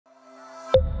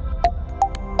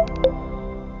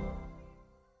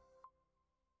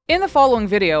In the following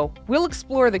video, we'll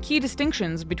explore the key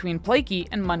distinctions between Plaky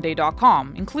and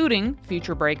Monday.com, including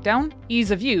feature breakdown, ease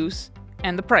of use,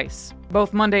 and the price.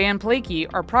 Both Monday and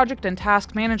Plaky are project and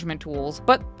task management tools,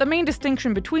 but the main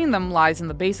distinction between them lies in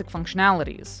the basic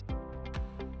functionalities.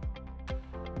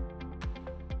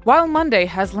 While Monday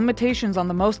has limitations on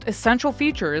the most essential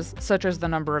features, such as the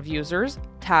number of users,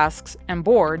 tasks, and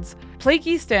boards,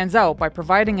 Plaky stands out by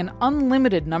providing an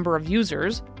unlimited number of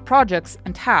users, projects,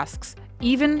 and tasks,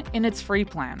 even in its free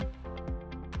plan.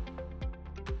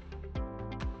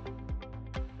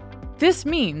 This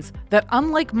means that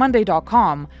unlike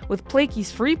Monday.com, with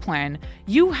Plaky's free plan,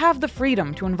 you have the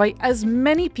freedom to invite as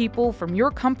many people from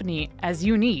your company as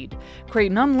you need,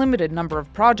 create an unlimited number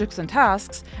of projects and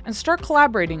tasks, and start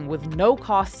collaborating with no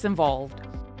costs involved.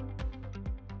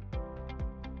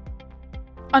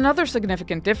 Another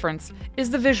significant difference is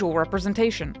the visual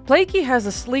representation. Plaky has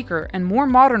a sleeker and more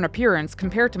modern appearance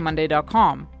compared to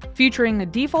Monday.com, featuring a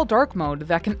default dark mode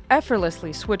that can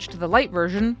effortlessly switch to the light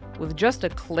version with just a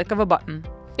click of a button.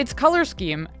 Its color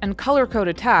scheme and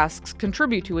color-coded tasks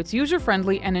contribute to its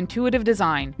user-friendly and intuitive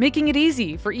design, making it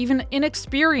easy for even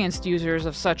inexperienced users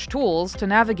of such tools to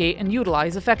navigate and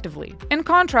utilize effectively. In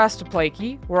contrast to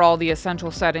Plaky, where all the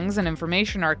essential settings and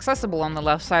information are accessible on the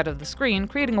left side of the screen,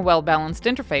 creating a well-balanced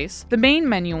interface, the main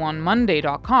menu on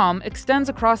Monday.com extends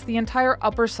across the entire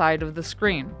upper side of the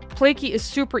screen. Plaky is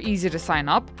super easy to sign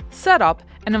up, set up,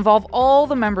 and involve all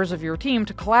the members of your team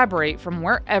to collaborate from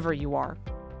wherever you are.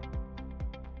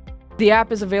 The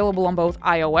app is available on both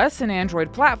iOS and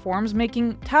Android platforms,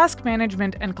 making task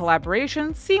management and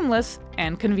collaboration seamless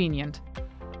and convenient.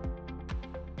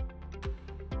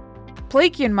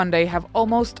 Plaky and Monday have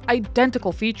almost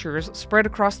identical features spread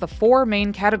across the four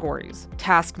main categories: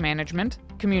 task management,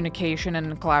 communication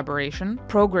and collaboration,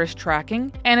 progress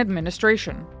tracking, and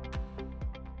administration.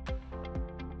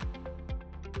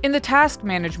 In the task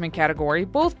management category,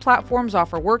 both platforms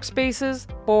offer workspaces,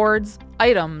 boards,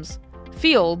 items,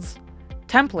 fields,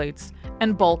 templates,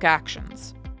 and bulk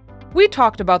actions. We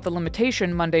talked about the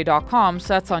limitation Monday.com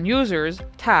sets on users,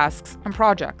 tasks, and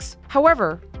projects.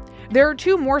 However, there are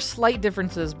two more slight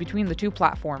differences between the two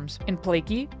platforms. In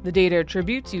Plaky, the data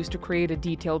attributes used to create a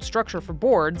detailed structure for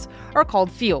boards are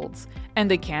called fields, and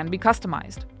they can be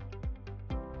customized.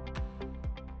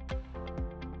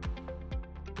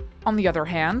 On the other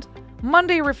hand,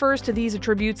 Monday refers to these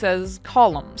attributes as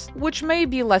columns, which may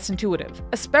be less intuitive,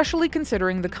 especially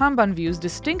considering the Kanban view's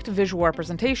distinct visual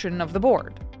representation of the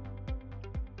board.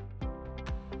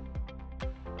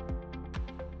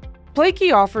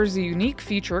 Plaky offers a unique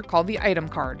feature called the item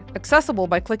card, accessible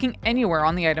by clicking anywhere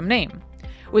on the item name.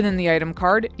 Within the item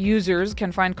card, users can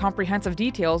find comprehensive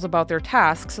details about their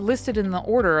tasks listed in the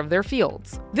order of their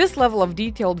fields. This level of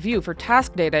detailed view for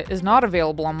task data is not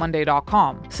available on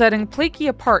Monday.com, setting Plaky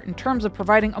apart in terms of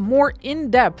providing a more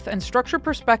in-depth and structured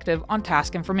perspective on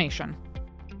task information.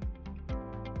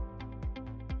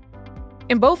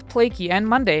 In both Plaky and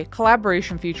Monday,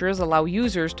 collaboration features allow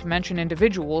users to mention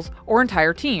individuals or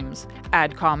entire teams,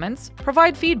 add comments,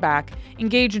 provide feedback,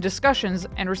 engage in discussions,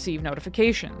 and receive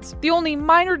notifications. The only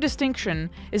minor distinction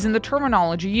is in the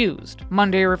terminology used.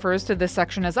 Monday refers to this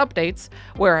section as updates,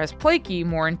 whereas Plaky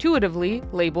more intuitively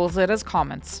labels it as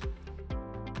comments.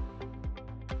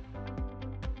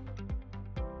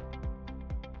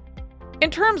 In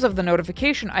terms of the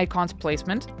notification icon's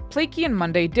placement, Plaky and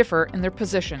Monday differ in their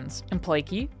positions. In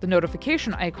Plaky, the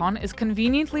notification icon is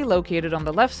conveniently located on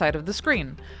the left side of the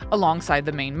screen, alongside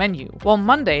the main menu, while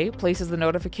Monday places the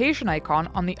notification icon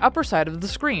on the upper side of the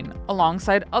screen,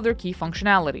 alongside other key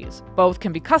functionalities. Both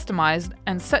can be customized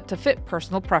and set to fit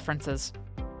personal preferences.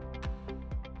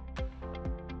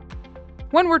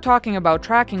 When we're talking about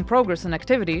tracking progress and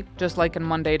activity, just like in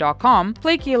Monday.com,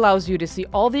 Plaky allows you to see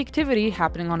all the activity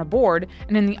happening on a board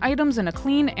and in the items in a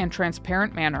clean and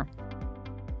transparent manner.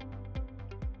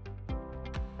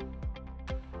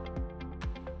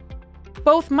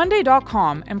 Both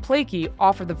Monday.com and Plaky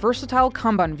offer the versatile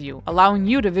Kanban view, allowing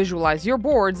you to visualize your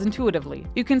boards intuitively.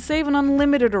 You can save an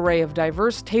unlimited array of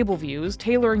diverse table views,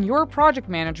 tailoring your project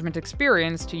management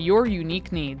experience to your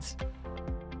unique needs.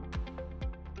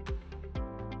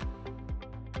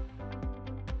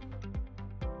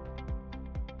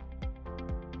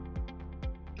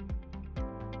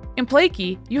 In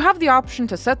Plaky, you have the option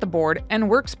to set the board and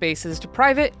workspaces to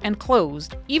private and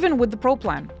closed, even with the Pro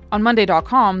plan. On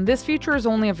Monday.com, this feature is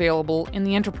only available in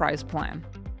the Enterprise plan.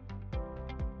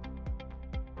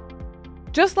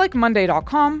 Just like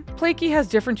Monday.com, Plaky has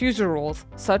different user roles,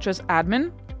 such as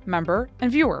admin, member,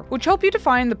 and viewer, which help you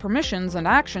define the permissions and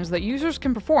actions that users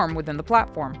can perform within the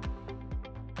platform.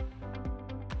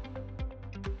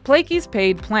 Plaky's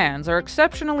paid plans are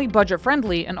exceptionally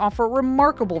budget-friendly and offer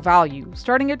remarkable value,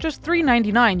 starting at just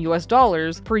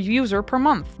 $3.99 per user per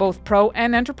month. Both Pro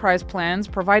and Enterprise plans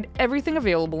provide everything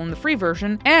available in the free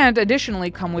version, and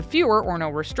additionally come with fewer or no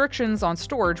restrictions on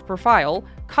storage per file,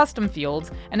 custom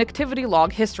fields, and activity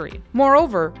log history.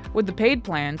 Moreover, with the paid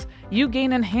plans, you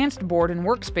gain enhanced board and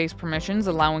workspace permissions,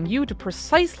 allowing you to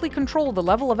precisely control the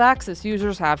level of access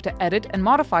users have to edit and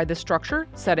modify the structure,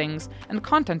 settings, and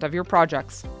content of your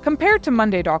projects. Compared to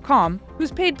Monday.com,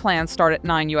 whose paid plans start at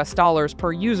 $9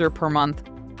 per user per month,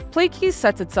 Plaky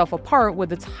sets itself apart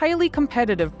with its highly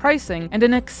competitive pricing and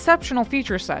an exceptional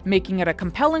feature set, making it a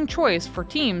compelling choice for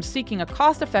teams seeking a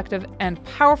cost-effective and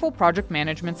powerful project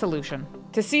management solution.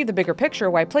 To see the bigger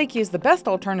picture why Plaky is the best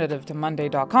alternative to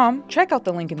Monday.com, check out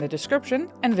the link in the description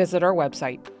and visit our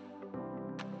website.